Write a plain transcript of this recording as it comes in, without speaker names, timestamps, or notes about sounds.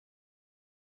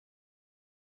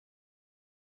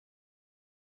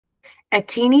A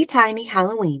Teeny Tiny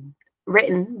Halloween,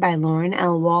 written by Lauren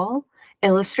L. Wohl,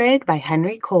 illustrated by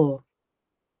Henry Cole.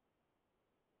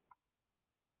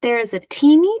 There is a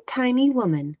teeny tiny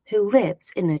woman who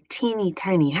lives in a teeny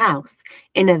tiny house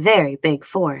in a very big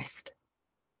forest.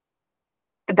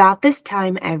 About this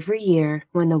time every year,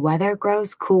 when the weather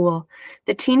grows cool,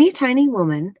 the teeny tiny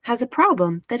woman has a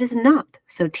problem that is not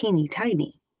so teeny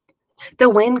tiny. The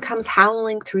wind comes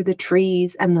howling through the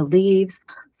trees, and the leaves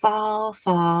fall,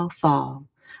 fall, fall,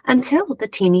 until the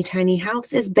teeny tiny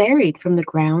house is buried from the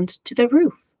ground to the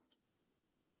roof.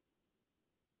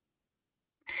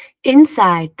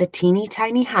 Inside the teeny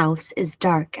tiny house is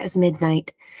dark as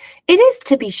midnight. It is,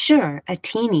 to be sure, a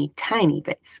teeny tiny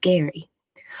bit scary.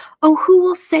 "Oh, who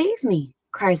will save me?"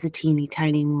 cries the teeny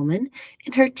tiny woman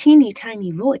in her teeny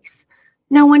tiny voice.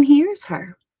 No one hears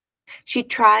her. She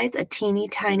tries a teeny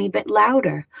tiny bit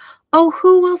louder. "Oh,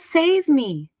 who will save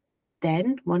me?"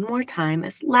 Then one more time,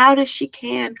 as loud as she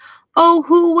can. "Oh,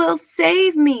 who will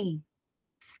save me?"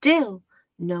 Still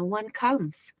no one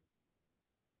comes.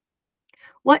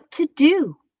 What to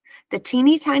do? The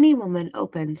teeny tiny woman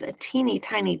opens a teeny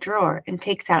tiny drawer and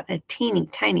takes out a teeny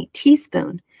tiny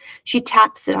teaspoon. She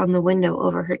taps it on the window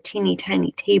over her teeny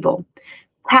tiny table.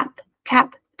 Tap,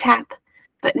 tap, tap,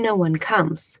 but no one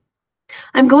comes.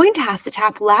 "I'm going to have to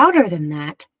tap louder than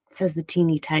that," says the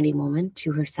teeny tiny woman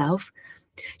to herself.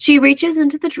 She reaches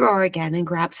into the drawer again and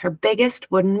grabs her biggest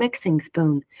wooden mixing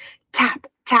spoon. Tap,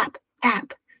 tap,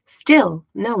 tap. Still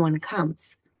no one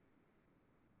comes.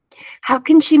 How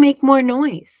can she make more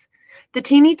noise? The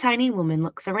teeny tiny woman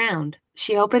looks around.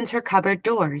 She opens her cupboard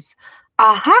doors.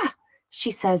 "Aha!"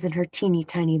 she says in her teeny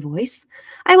tiny voice.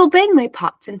 "I will bang my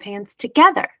pots and pans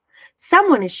together.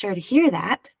 Someone is sure to hear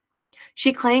that."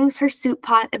 She clangs her soup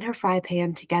pot and her fry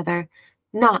pan together.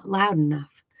 Not loud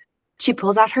enough. She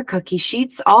pulls out her cookie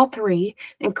sheets, all three,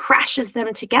 and crashes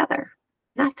them together.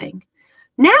 Nothing.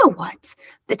 Now what?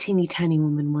 The teeny tiny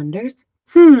woman wonders.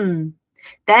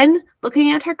 Then,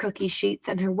 looking at her cookie sheets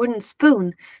and her wooden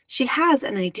spoon, she has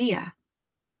an idea.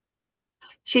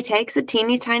 She takes a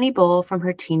teeny tiny bowl from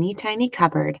her teeny tiny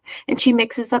cupboard, and she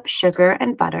mixes up sugar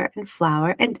and butter and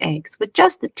flour and eggs with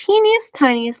just the teeniest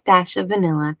tiniest dash of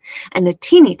vanilla and a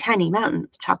teeny tiny mountain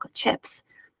of chocolate chips.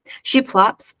 She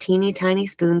plops teeny tiny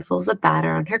spoonfuls of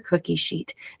batter on her cookie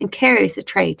sheet and carries the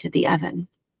tray to the oven.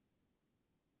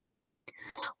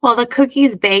 While the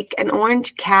cookies bake, an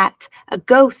orange cat, a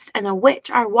ghost, and a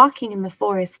witch are walking in the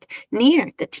forest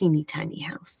near the teeny tiny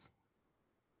house.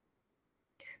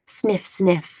 "Sniff,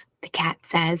 sniff," the cat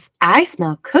says. "I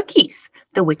smell cookies,"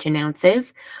 the witch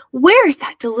announces. "Where is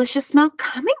that delicious smell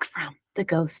coming from?" the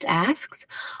ghost asks.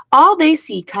 All they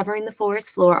see covering the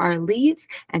forest floor are leaves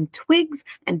and twigs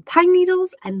and pine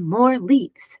needles and more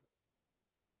leaves.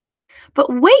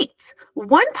 But wait!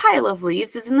 One pile of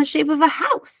leaves is in the shape of a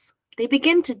house. They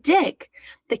begin to dig.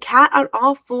 The cat on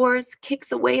all fours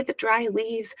kicks away the dry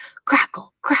leaves.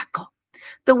 Crackle, crackle.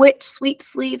 The witch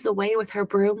sweeps leaves away with her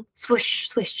broom. Swish,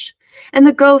 swish. And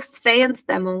the ghost fans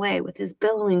them away with his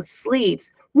billowing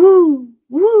sleeves. Woo,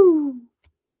 woo.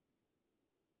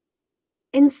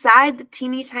 Inside the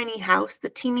teeny tiny house, the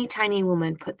teeny tiny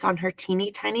woman puts on her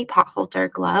teeny tiny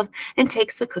potholder glove and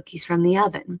takes the cookies from the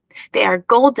oven. They are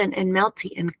golden and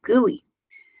melty and gooey.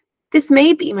 "This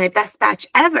may be my best batch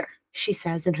ever," she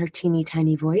says in her teeny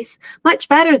tiny voice, "much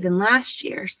better than last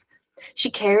year's." She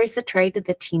carries the tray to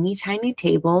the teeny tiny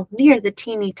table near the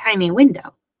teeny tiny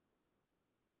window.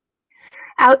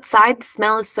 Outside, the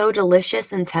smell is so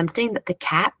delicious and tempting that the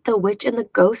cat, the witch, and the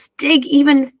ghost dig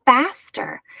even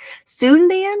faster. Soon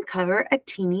they uncover a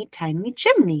teeny tiny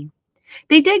chimney.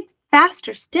 They dig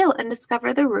faster still and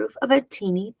discover the roof of a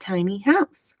teeny tiny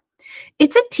house.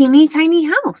 "It's a teeny tiny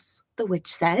house," the witch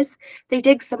says. They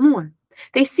dig some more.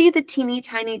 They see the teeny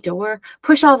tiny door,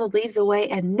 push all the leaves away,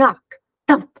 and knock.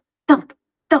 Thump, thump,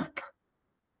 thump.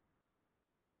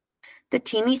 The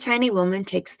teeny tiny woman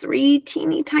takes 3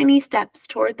 teeny tiny steps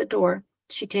toward the door.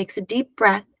 She takes a deep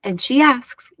breath and she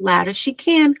asks, loud as she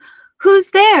can, "Who's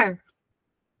there?"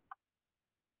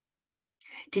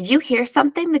 "Did you hear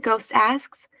something?" the ghost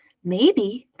asks.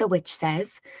 "Maybe," the witch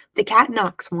says. The cat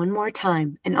knocks one more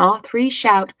time, and all three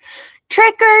shout,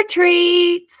 "Trick or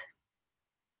treat!"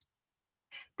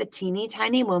 The teeny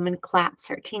tiny woman claps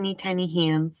her teeny tiny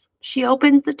hands. She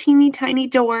opens the teeny tiny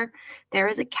door. There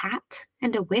is a cat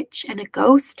and a witch and a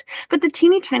ghost, but the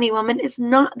teeny tiny woman is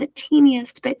not the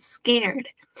teeniest bit scared.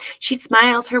 She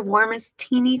smiles her warmest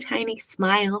teeny tiny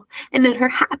smile, and in her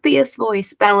happiest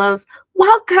voice bellows,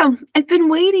 "Welcome! I've been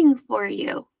waiting for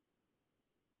you."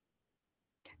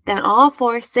 Then all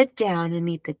four sit down and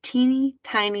eat the teeny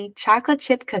tiny chocolate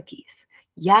chip cookies.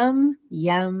 Yum,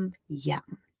 yum,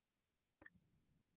 yum.